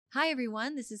Hi,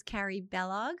 everyone. This is Carrie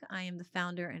Bellog. I am the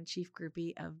founder and chief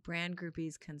groupie of Brand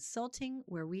Groupies Consulting,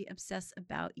 where we obsess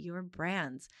about your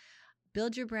brands.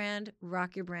 Build your brand,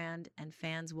 rock your brand, and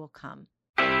fans will come.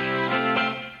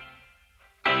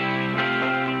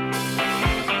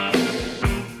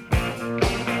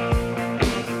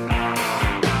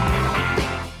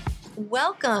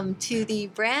 Welcome to the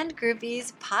Brand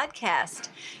Groupies podcast.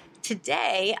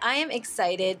 Today, I am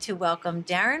excited to welcome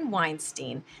Darren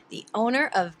Weinstein, the owner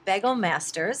of Bagel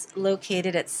Masters,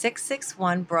 located at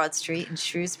 661 Broad Street in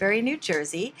Shrewsbury, New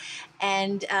Jersey.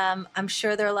 And I'm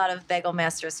sure there are a lot of Bagel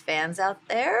Masters fans out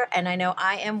there, and I know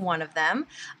I am one of them.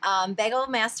 Bagel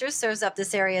Masters serves up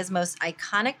this area's most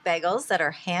iconic bagels that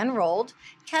are hand-rolled,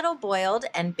 kettle-boiled,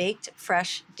 and baked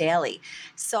fresh daily.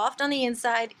 Soft on the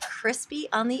inside, crispy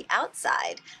on the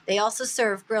outside. They also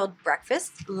serve grilled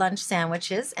breakfast, lunch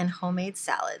sandwiches, and homemade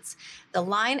salads. The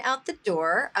line out the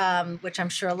door, which I'm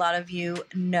sure a lot of you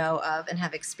know of and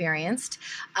have experienced,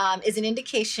 is an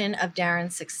indication of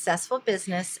Darren's successful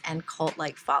business and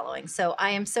cult-like following. So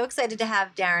I am so excited to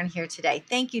have Darren here today.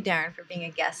 Thank you, Darren, for being a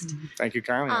guest. Thank you,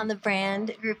 Carrie. On the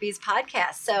Brand Groupies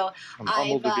podcast. So I'm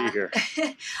humbled to be here.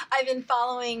 I've been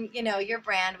following, your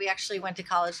brand. We actually went to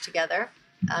college together.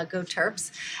 Go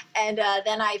Terps. And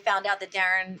then I found out that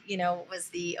Darren, was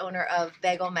the owner of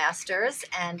Bagel Masters.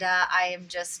 And I am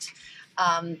just,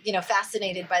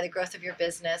 fascinated by the growth of your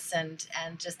business. And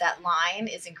just that line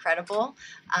is incredible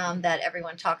that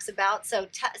everyone talks about.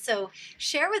 So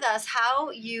share with us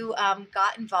how you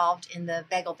got involved in the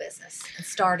bagel business and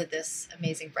started this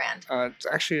amazing brand. It's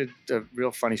actually a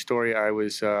real funny story. I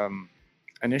was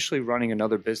initially running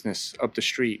another business up the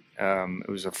street. It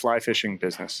was a fly fishing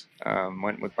business.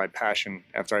 Went with my passion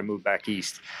after I moved back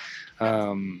east.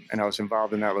 And I was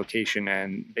involved in that location.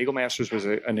 And Bagel Masters was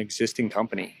an existing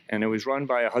company. And it was run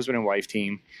by a husband and wife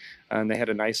team. And they had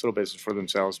a nice little business for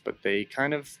themselves. But they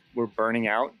kind of were burning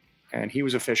out. And he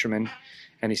was a fisherman.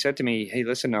 And he said to me, hey,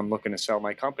 listen, I'm looking to sell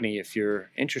my company if you're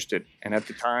interested. And at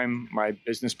the time, my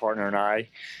business partner and I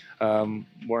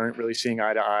weren't really seeing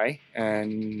eye to eye.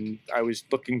 And I was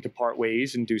looking to part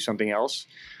ways and do something else.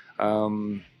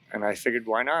 And I figured,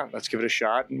 why not? Let's give it a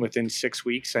shot. And within 6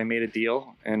 weeks, I made a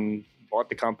deal and bought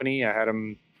the company. I had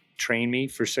him train me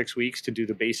for 6 weeks to do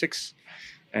the basics.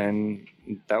 And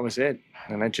that was it.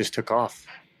 And I just took off.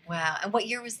 Wow. And what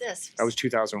year was this? That was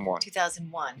 2001.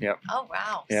 2001. Yep. Oh,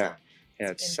 wow. Yeah. So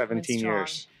it's 17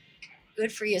 years.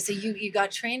 Good for you. So you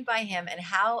got trained by him, and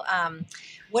how?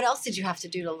 What else did you have to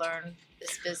do to learn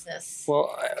this business?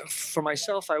 Well, for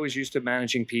myself, I was used to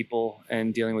managing people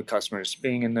and dealing with customers.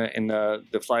 Being in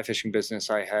the fly fishing business,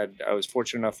 I was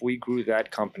fortunate enough. We grew that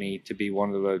company to be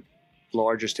one of the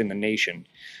largest in the nation,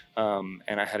 and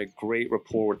I had a great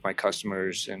rapport with my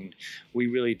customers, and we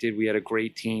really did. We had a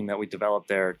great team that we developed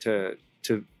there to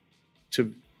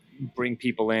bring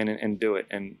people in and do it.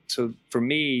 And so for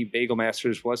me, Bagel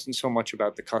Masters wasn't so much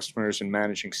about the customers and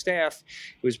managing staff.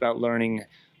 It was about learning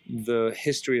the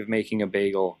history of making a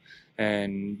bagel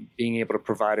and being able to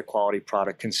provide a quality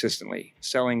product consistently.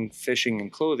 Selling fishing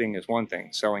and clothing is one thing.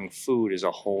 Selling food is a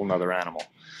whole nother animal.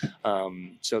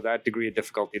 So that degree of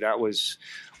difficulty, that was,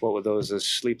 what were those,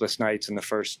 sleepless nights in the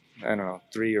first,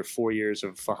 3 or 4 years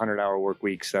of 100-hour work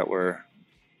weeks that were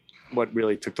what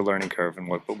really took the learning curve and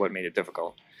what made it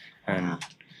difficult. And wow.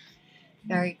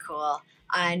 Very cool.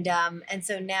 And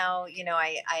so now,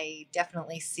 I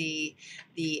definitely see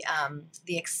the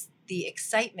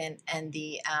excitement and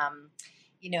the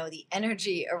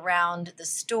energy around the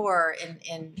store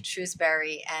in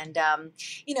Shrewsbury, and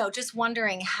just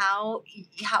wondering how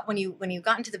when you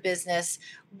got into the business,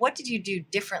 what did you do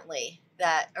differently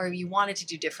or you wanted to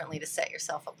do differently to set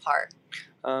yourself apart?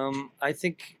 I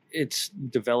think it's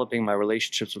developing my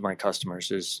relationships with my customers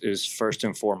is first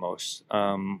and foremost.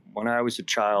 When I was a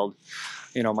child,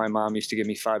 my mom used to give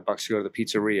me $5 to go to the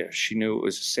pizzeria. She knew it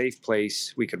was a safe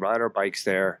place. We could ride our bikes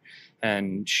there.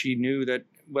 And she knew that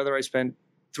whether I spent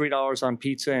 $3 on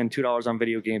pizza and $2 on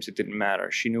video games, it didn't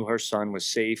matter. She knew her son was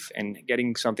safe and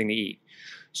getting something to eat.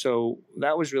 So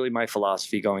that was really my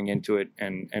philosophy going into it,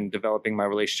 and developing my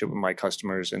relationship with my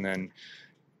customers, and then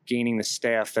gaining the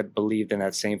staff that believed in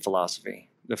that same philosophy.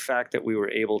 The fact that we were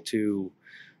able to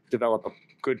develop a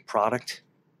good product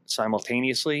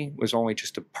simultaneously was only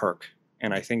just a perk.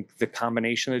 And I think the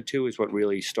combination of the two is what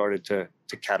really started to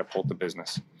catapult the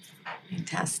business.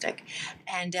 Fantastic.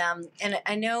 And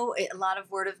I know a lot of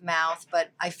word of mouth,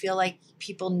 but I feel like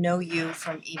people know you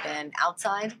from even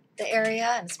outside the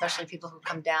area, and especially people who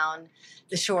come down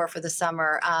the shore for the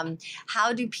summer.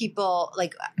 How do people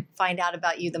find out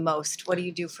about you the most? What do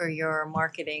you do for your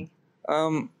marketing?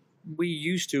 We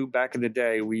used to, back in the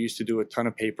day, we used to do a ton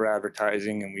of paper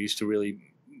advertising, and we used to really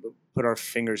put our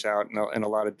fingers out in a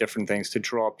lot of different things to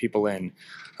draw people in.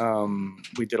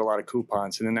 We did a lot of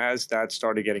coupons. And then as that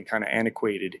started getting kind of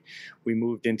antiquated, we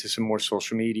moved into some more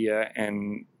social media.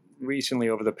 And recently,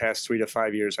 over the past 3 to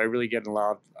 5 years, I really get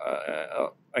involved.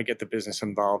 I get the business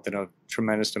involved in a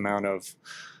tremendous amount of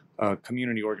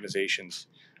community organizations.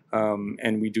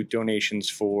 And we do donations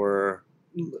for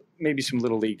maybe some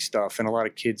little league stuff and a lot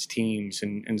of kids teams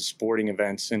and sporting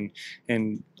events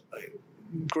and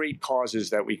great causes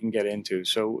that we can get into.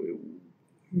 So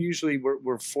usually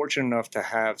we're fortunate enough to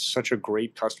have such a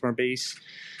great customer base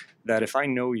that if I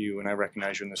know you and I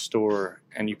recognize you in the store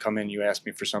and you come in, you ask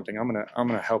me for something, I'm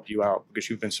gonna help you out because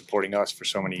you've been supporting us for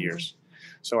so many years.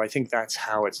 So I think that's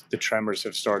how the tremors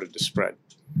have started to spread.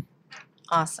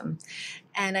 Awesome.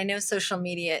 And I know social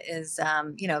media is,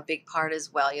 a big part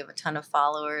as well. You have a ton of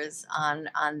followers on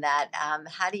that.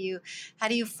 How do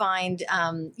you find,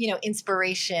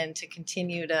 inspiration to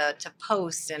continue to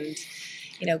post and,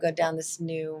 go down this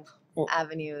new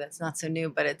avenue that's not so new,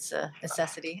 but it's a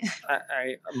necessity?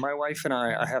 My wife and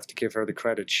I have to give her the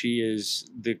credit. She is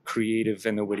the creative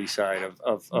and the witty side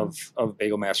of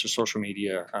Bagel Master social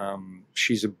media.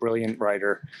 She's a brilliant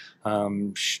writer.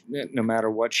 No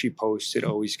matter what she posts, it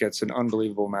always gets an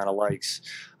unbelievable amount of likes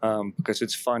because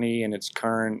it's funny and it's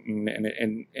current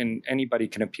and anybody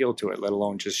can appeal to it, let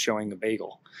alone just showing the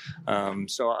bagel.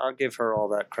 So I'll give her all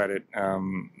that credit.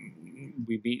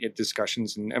 We meet at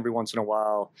discussions, and every once in a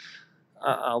while,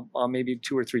 I'll maybe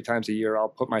 2 or 3 times a year, I'll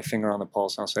put my finger on the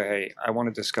pulse and I'll say, hey, I want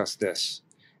to discuss this.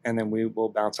 And then we will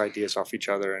bounce ideas off each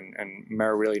other. And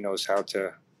Mara really knows how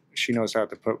to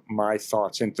put my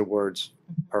thoughts into words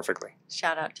perfectly.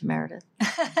 Shout out to Meredith.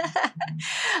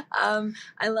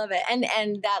 I love it.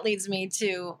 And that leads me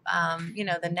to,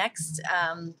 the next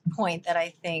point that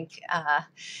I think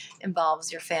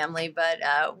involves your family. But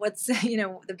what's,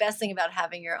 the best thing about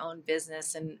having your own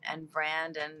business and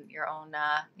brand and your own,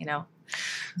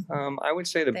 I would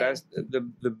say the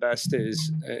best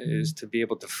is to be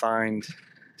able to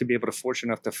fortunate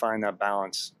enough to find that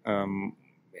balance.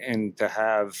 And to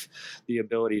have the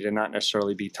ability to not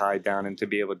necessarily be tied down and to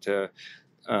be able to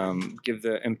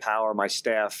empower my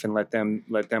staff and let them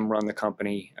run the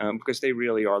company because they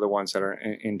really are the ones that are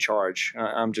in charge.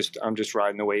 I'm just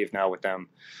riding the wave now with them,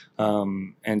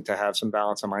 and to have some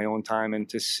balance on my own time and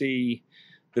to see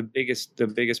the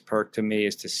biggest perk to me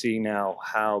is to see now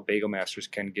how Bagel Masters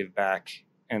can give back.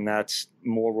 And that's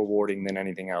more rewarding than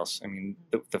anything else. I mean,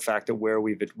 the fact that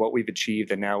what we've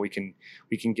achieved, and now we can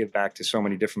give back to so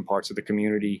many different parts of the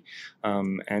community,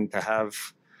 and to have,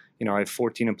 I have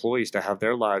 14 employees, to have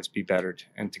their lives be bettered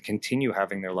and to continue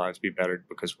having their lives be bettered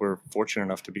because we're fortunate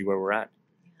enough to be where we're at.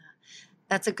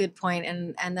 That's a good point,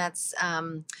 and that's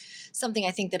something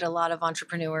I think that a lot of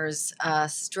entrepreneurs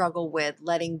struggle with,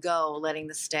 letting go, letting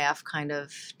the staff kind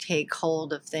of take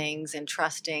hold of things and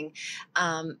trusting.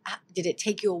 Did it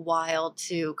take you a while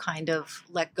to kind of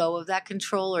let go of that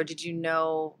control, or did you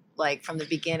know, like from the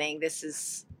beginning,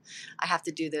 I have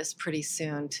to do this pretty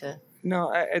soon to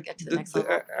get to the next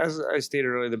level? As I stated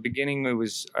earlier, the beginning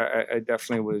I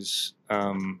definitely was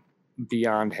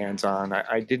beyond hands-on.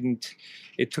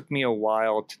 It took me a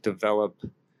while to develop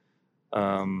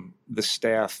the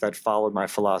staff that followed my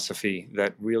philosophy,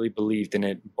 that really believed in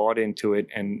it, bought into it,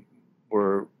 and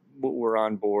were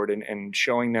on board, and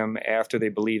showing them after they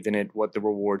believed in it what the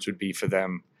rewards would be for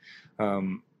them.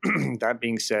 That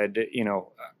being said,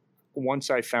 once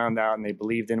I found out and they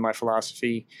believed in my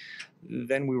philosophy,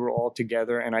 then we were all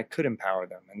together and I could empower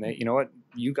them. And they, you know what,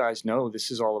 you guys know this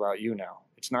is all about you now.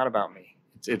 It's not about me.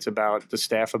 It's about the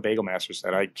staff of Bagel Masters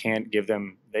that I can't give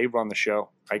them. They run the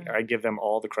show. I give them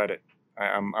all the credit.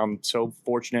 I'm so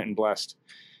fortunate and blessed.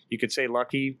 You could say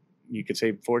lucky. You could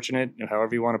say fortunate,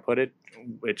 however you want to put it.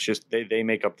 It's just they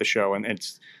make up the show, and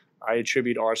I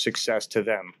attribute our success to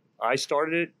them. I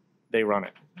started it. They run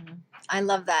it. I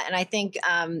love that. And I think,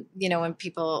 when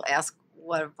people ask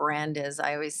what a brand is,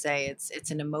 I always say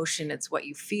it's an emotion. It's what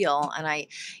you feel. And I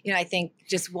think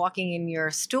just walking in your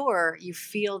store, you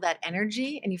feel that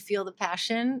energy and you feel the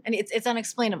passion, and it's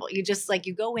unexplainable. You just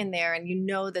you go in there and you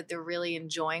know that they're really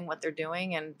enjoying what they're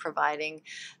doing and providing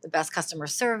the best customer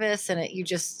service. And you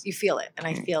feel it. And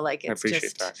I feel like it's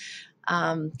just that.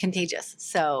 Contagious.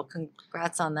 So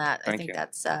congrats on that. Thank I think you.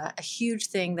 that's a huge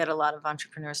thing that a lot of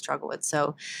entrepreneurs struggle with.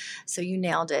 So you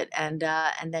nailed it. And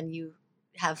then you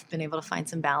have been able to find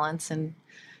some balance in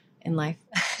life.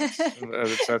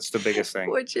 That's the biggest thing.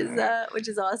 which is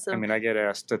awesome. I mean, I get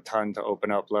asked a ton to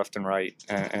open up left and right,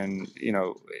 and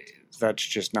that's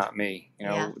just not me.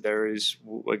 Yeah. There is,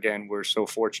 again, we're so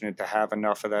fortunate to have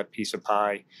enough of that piece of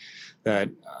pie that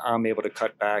I'm able to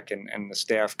cut back, and the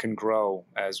staff can grow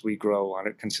as we grow on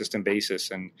a consistent basis.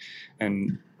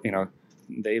 And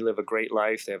they live a great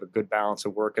life. They have a good balance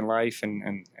of work and life,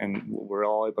 and we're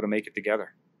all able to make it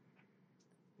together.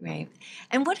 Right.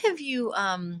 And what have you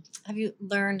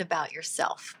learned about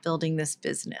yourself building this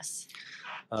business?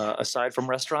 Aside from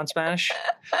restaurant Spanish,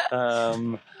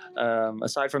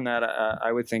 aside from that,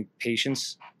 I would think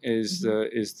patience is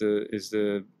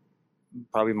the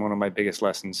probably one of my biggest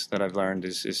lessons that I've learned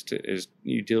is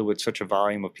you deal with such a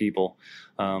volume of people.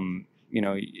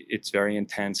 It's very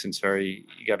intense. And you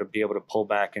got to be able to pull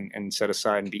back and set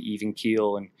aside and be even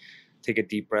keel and take a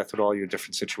deep breath with all your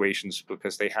different situations,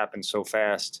 because they happen so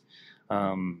fast.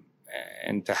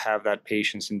 And to have that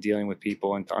patience in dealing with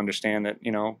people, and to understand that,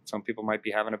 some people might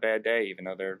be having a bad day, even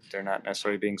though they're not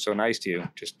necessarily being so nice to you,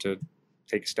 just to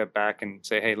take a step back and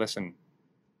say, hey, listen,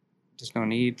 there's no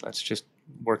need. Let's just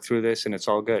work through this, and it's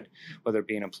all good, whether it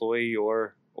be an employee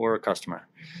or a customer.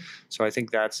 So I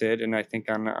think that's it. And I think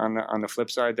on the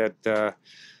flip side, that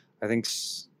I think,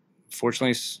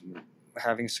 fortunately,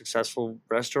 having a successful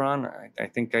restaurant, I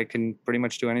think I can pretty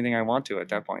much do anything I want to at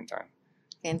that point in time.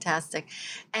 Fantastic.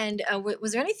 And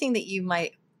was there anything that you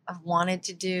might have wanted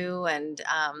to do, and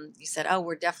you said, oh,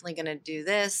 we're definitely going to do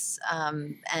this,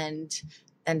 and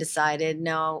then decided,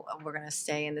 no, we're going to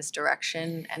stay in this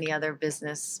direction? Any other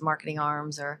business marketing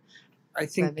arms or I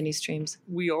think revenue streams?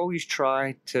 We always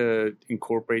try to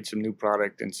incorporate some new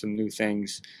product and some new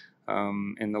things.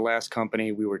 In the last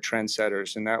company, we were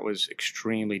trendsetters, and that was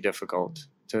extremely difficult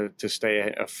to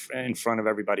stay in front of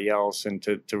everybody else and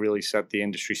to really set the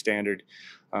industry standard.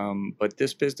 But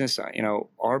this business,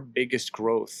 our biggest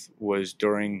growth was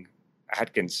during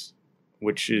Atkins,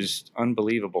 which is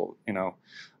unbelievable.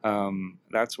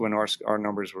 That's when our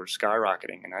numbers were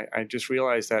skyrocketing. And I just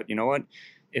realized that,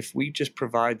 if we just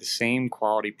provide the same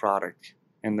quality product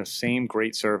and the same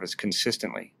great service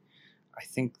consistently, I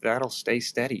think that'll stay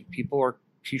steady. People are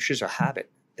creatures of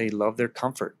habit. They love their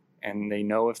comfort, and they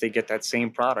know if they get that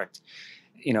same product,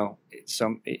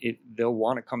 they'll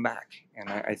want to come back. And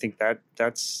I think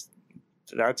that's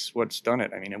what's done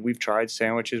it. I mean, we've tried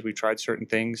sandwiches, we've tried certain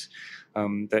things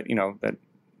that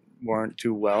weren't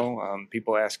too well.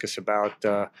 People ask us about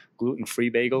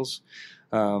gluten-free bagels.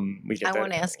 I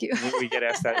won't ask you. We get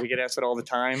asked that. We get asked it all the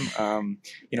time.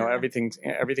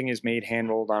 Everything is made hand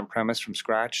rolled on premise from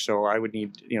scratch. So I would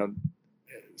need,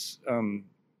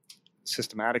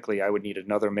 systematically, I would need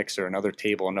another mixer, another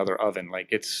table, another oven. Like,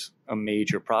 it's a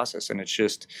major process, and it's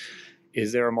just,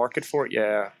 is there a market for it?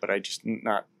 Yeah, but I just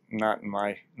not in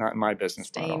my business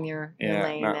Stay model. In your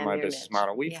lane, not in my your business niche.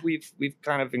 model. We've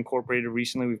kind of incorporated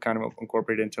recently. We've kind of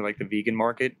incorporated into like the vegan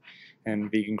market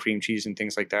and vegan cream cheese and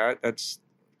things like that. That's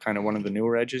kind of one of the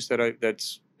newer edges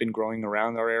that's been growing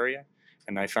around our area,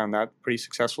 and I found that pretty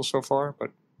successful so far.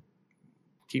 But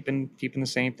keeping the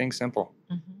same thing simple,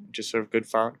 just serve good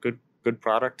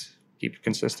product, keep it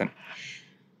consistent.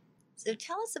 So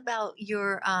tell us about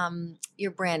your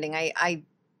branding.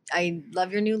 I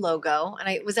love your new logo.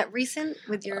 And was that recent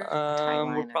with your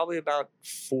tagline? We're probably about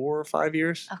 4 or 5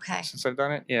 years since I've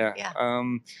done it. Yeah.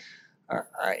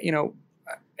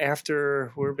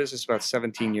 After we're in business about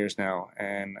 17 years now,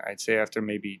 and I'd say after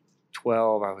maybe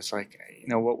 12, I was like,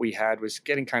 what we had was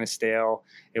getting kind of stale.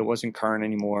 It wasn't current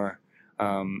anymore.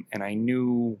 And I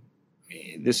knew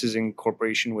this is in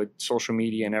corporation with social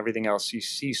media and everything else. You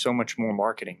see so much more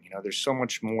marketing. There's so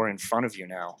much more in front of you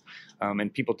now,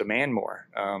 and people demand more.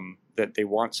 That they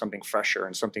want something fresher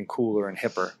and something cooler and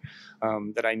hipper.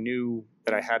 That I knew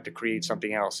that I had to create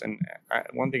something else. And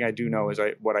one thing I do know is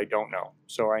what I don't know.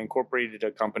 So I incorporated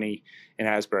a company in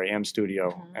Asbury, M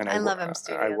Studio, and I love M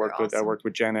Studio. I worked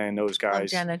with Jenna and those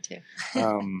guys. Love Jenna too.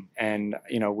 And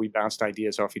we bounced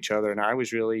ideas off each other, and I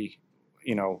was really,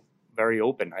 very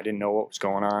open. I didn't know what was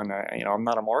going on. I'm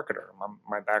not a marketer.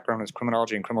 My background is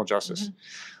criminology and criminal justice.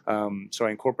 So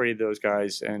I incorporated those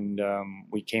guys, and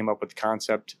we came up with the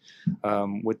concept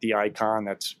with the icon.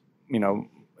 That's,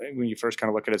 when you first kind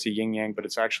of look at it as a yin yang, but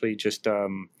it's actually just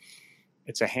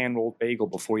it's a hand rolled bagel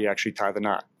before you actually tie the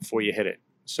knot, before you hit it.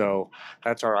 So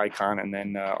that's our icon, and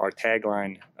then our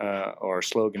tagline or our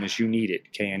slogan is "You Need It,"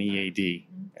 KNEAD.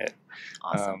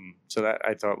 Awesome. So that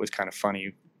I thought was kind of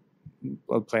funny.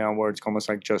 Play on words, almost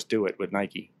like "Just Do It" with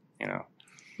Nike.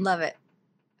 Love it.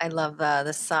 I love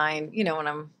the sign.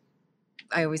 When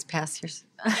I always pass your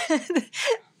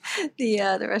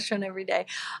the restaurant every day.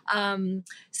 No,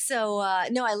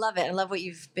 I love it. I love what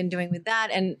you've been doing with that.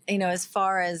 And as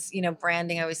far as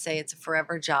branding, I always say it's a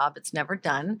forever job. It's never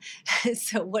done.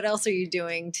 So, what else are you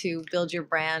doing to build your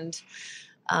brand?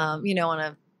 On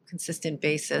a consistent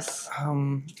basis.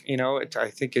 I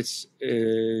think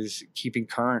is keeping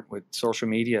current with social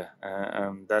media.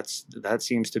 That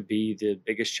seems to be the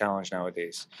biggest challenge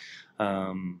nowadays.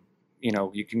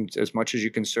 You can, as much as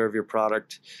you can serve your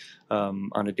product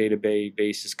on a day-to-day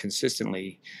basis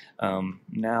consistently,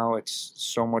 now it's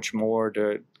so much more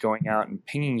to going out and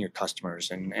pinging your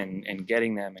customers and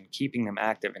getting them and keeping them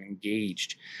active and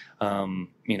engaged.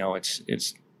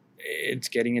 It's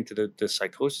getting into the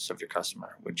psychosis of your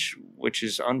customer, which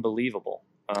is unbelievable.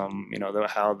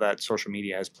 How that social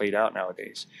media has played out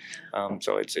nowadays.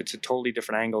 So it's a totally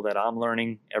different angle that I'm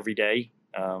learning every day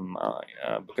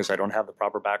because I don't have the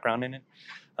proper background in it.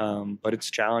 But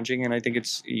it's challenging, and I think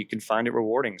you can find it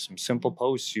rewarding. Some simple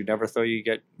posts you never thought you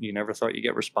get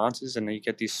responses, and then you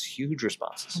get these huge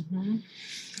responses. Mm-hmm.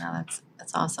 Oh,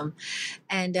 that's awesome,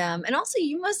 and also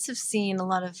you must have seen a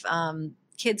lot of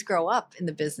kids grow up in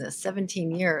the business.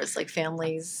 17 years, like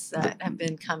families that have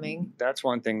been coming. That's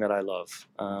one thing that I love.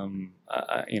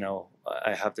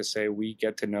 I have to say we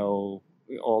get to know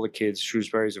all the kids.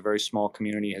 Shrewsbury is a very small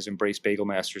community, has embraced Bagel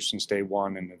Masters since day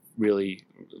one, and it really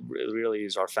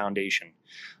is our foundation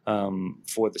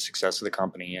for the success of the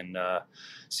company. And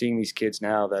seeing these kids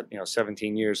now that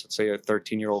 17 years, let's say a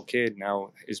 13-year-old kid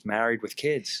now is married with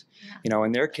kids,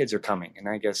 and their kids are coming, and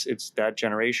I guess it's that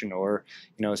generation. Or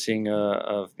seeing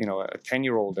a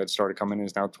 10-year-old that started coming and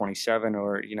is now 27,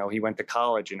 or he went to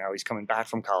college and now he's coming back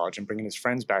from college and bringing his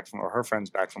friends back or her friends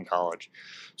back from college.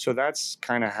 So that's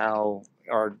kind of how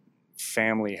our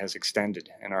family has extended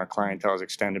and our clientele has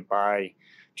extended by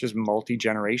just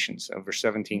multi-generations over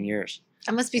 17 years.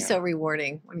 That must be so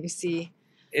rewarding when you see.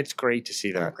 It's great to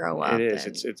see that. Grow up. It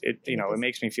is. It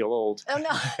makes me feel old. Oh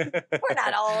no, we're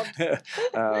not old.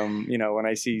 When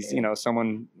I see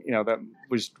someone that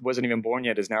wasn't even born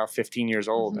yet is now 15 years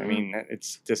old. Mm-hmm. I mean,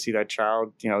 it's to see that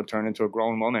child turn into a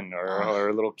grown woman or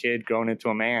a little kid grown into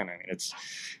a man. I mean,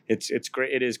 it's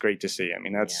great. It is great to see. I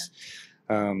mean, that's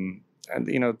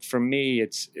for me,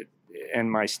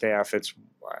 and my staff, it's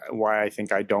why I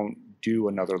think I don't do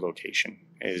another location.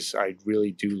 Is I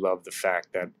really do love the fact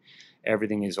that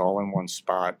everything is all in one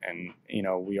spot, and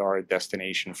we are a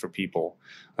destination for people,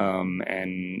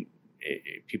 and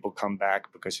people come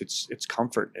back because it's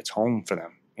comfort, it's home for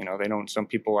them. They don't. Some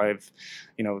people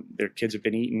their kids have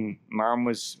been eating.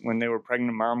 When they were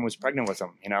pregnant, mom was pregnant with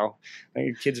them.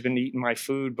 Your kid's been eating my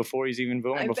food before he's even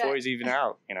born, before he's even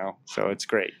out. So it's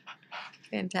great.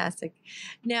 Fantastic.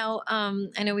 Now,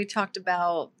 I know we talked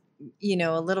about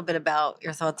a little bit about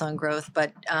your thoughts on growth,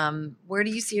 but where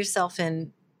do you see yourself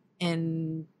in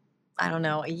I don't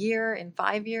know, a year, in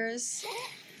 5 years?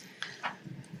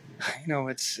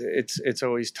 It's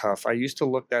always tough. I used to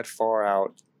look that far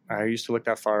out.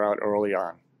 Early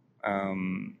on.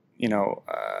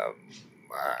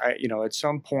 At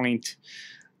some point,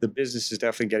 the business is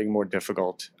definitely getting more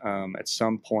difficult. At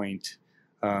some point,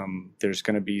 there's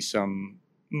going to be some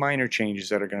minor changes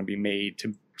that are going to be made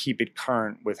to keep it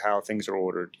current with how things are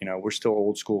ordered. We're still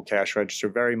old school cash register,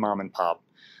 very mom and pop.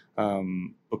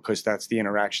 Because that's the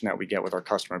interaction that we get with our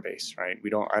customer base, right?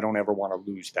 I don't ever want to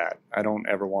lose that. I don't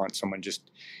ever want someone just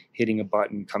hitting a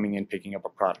button, coming in, picking up a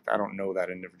product. I don't know that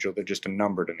individual. They're just a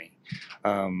number to me.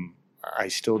 I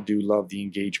still do love the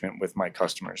engagement with my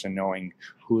customers and knowing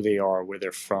who they are, where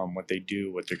they're from, what they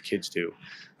do, what their kids do.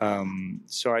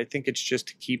 So I think it's just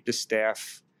to keep the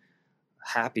staff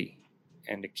happy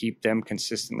and to keep them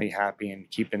consistently happy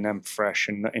and keeping them fresh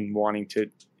and wanting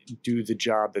to do the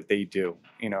job that they do.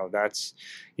 That's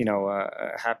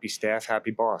a happy staff,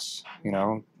 happy boss.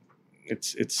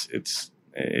 It's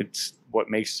what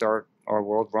makes our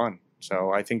world run.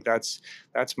 So I think that's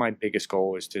my biggest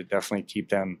goal, is to definitely keep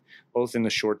them both in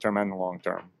the short term and the long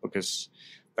term, because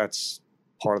that's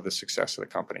part of the success of the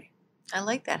company. I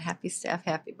like that. Happy staff,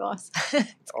 happy boss.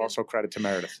 Also credit to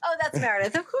Meredith. Oh, that's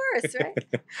Meredith, of course, right?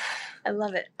 I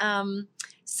love it.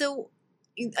 So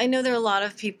I know there are a lot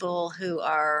of people who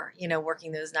are,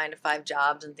 working those 9-to-5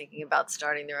 jobs and thinking about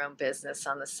starting their own business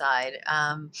on the side.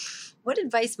 What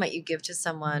advice might you give to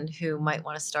someone who might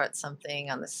want to start something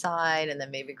on the side and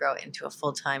then maybe grow it into a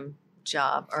full-time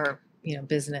job or,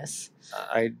 business?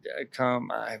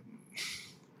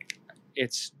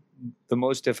 It's the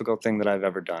most difficult thing that I've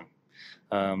ever done.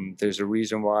 There's a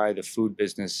reason why the food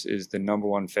business is the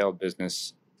 #1 failed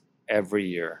business every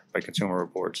year by Consumer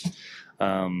Reports.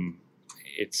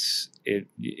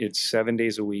 it's 7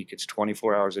 days a week. It's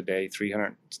 24 hours a day,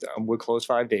 300. We're closed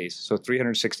 5 days, so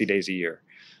 360 days a year.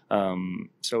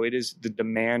 So it is, the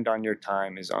demand on your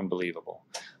time is unbelievable.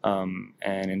 And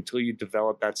until you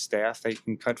develop that staff that you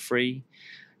can cut free,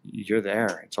 you're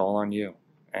there. It's all on you.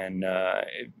 And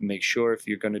make sure if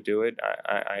you're going to do it,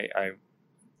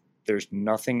 there's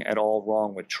nothing at all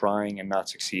wrong with trying and not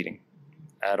succeeding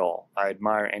at all. I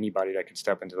admire anybody that can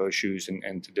step into those shoes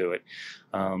and to do it.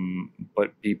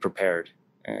 But be prepared,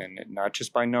 and not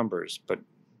just by numbers, but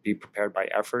be prepared by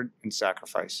effort and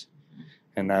sacrifice.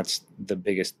 And that's the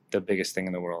biggest thing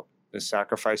in the world. The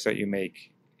sacrifice that you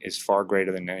make is far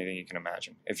greater than anything you can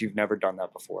imagine, if you've never done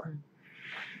that before.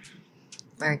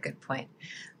 Very good point.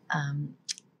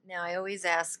 Now, I always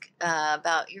ask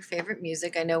about your favorite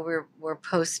music. I know we're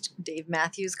post Dave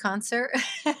Matthews concert.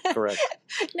 Correct.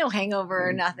 No hangover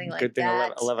or nothing like Good thing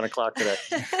that. 11 o'clock today.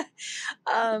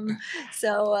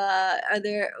 So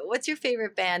what's your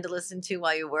favorite band to listen to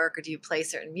while you work, or do you play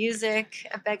certain music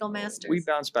at Bagel Masters? We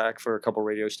bounce back for a couple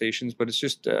radio stations, but it's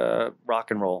just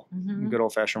rock and roll, good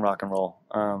old fashioned rock and roll.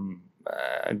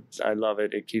 I love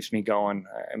it. It keeps me going.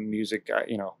 Music,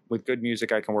 with good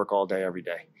music, I can work all day, every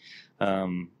day.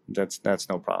 That's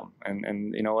no problem.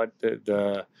 And you know what?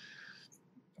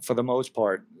 For the most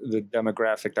part, the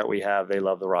demographic that we have, they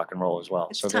love the rock and roll as well.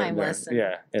 It's so timeless.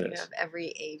 Yeah, it is. You have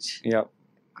every age Yep.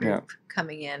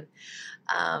 coming in.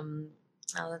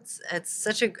 It's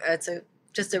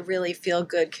just a really feel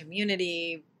good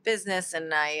community business,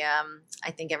 and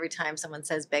I think every time someone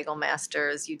says Bagel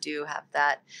Masters, you do have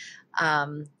that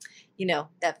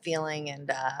that feeling, and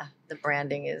the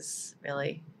branding is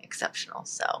really exceptional.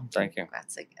 So thank you.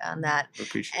 Congrats on that.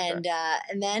 Appreciate that.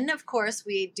 And then of course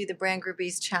we do the Brand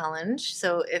Groupies Challenge.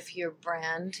 So if your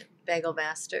brand Bagel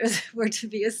Masters were to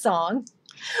be a song,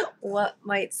 what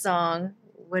song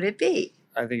would it be?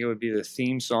 I think it would be the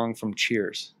theme song from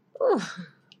Cheers. Ooh.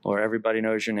 Or Everybody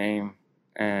Knows Your Name.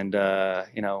 And,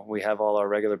 we have all our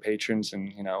regular patrons,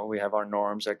 and, we have our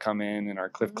Norms that come in, and our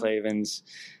Cliff Clavens.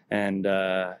 And,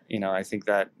 I think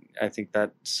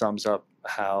that sums up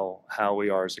how we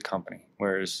are as a company.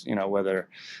 Whereas, whether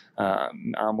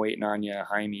I'm waiting on you,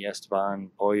 Jaime, Esteban,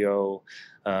 Pollo,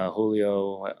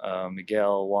 Julio,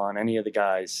 Miguel, Juan, any of the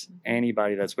guys,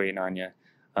 anybody that's waiting on you,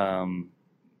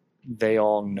 they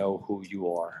all know who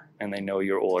you are, and they know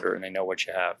your order, and they know what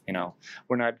you have.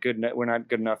 We're not good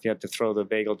enough yet to throw the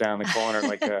bagel down the corner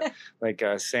like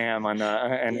Sam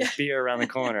and his beer around the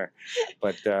corner.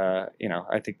 But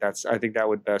I think that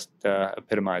would best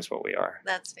epitomize what we are.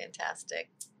 That's fantastic.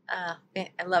 I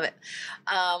love it.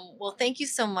 Well, thank you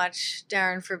so much,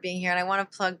 Darren, for being here. And I want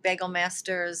to plug Bagel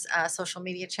Masters' social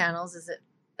media channels. Is it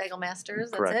Bagel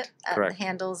Masters? That's Correct. it? Correct. The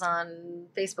handles on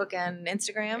Facebook and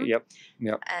Instagram? Yep.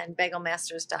 And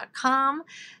bagelmasters.com.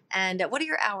 And what are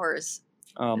your hours?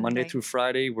 Monday through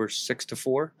Friday, we're 6 to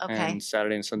 4. Okay. And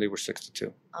Saturday and Sunday, we're 6 to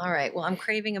 2. All right. Well, I'm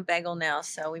craving a bagel now,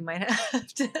 so we might have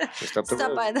to Just up the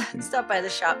road. stop by the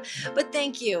shop. But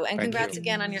thank you, and Thank congrats you.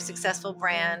 again on your successul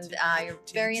brand. You're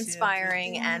very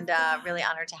inspiring, and really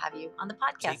honored to have you on the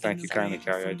podcast. Thank you kindly,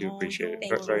 Carrie. I do appreciate it.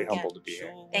 Thank you. Very humbled to be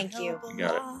here. Thank you. You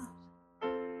got it.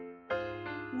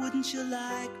 Wouldn't you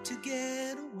like to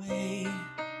get away?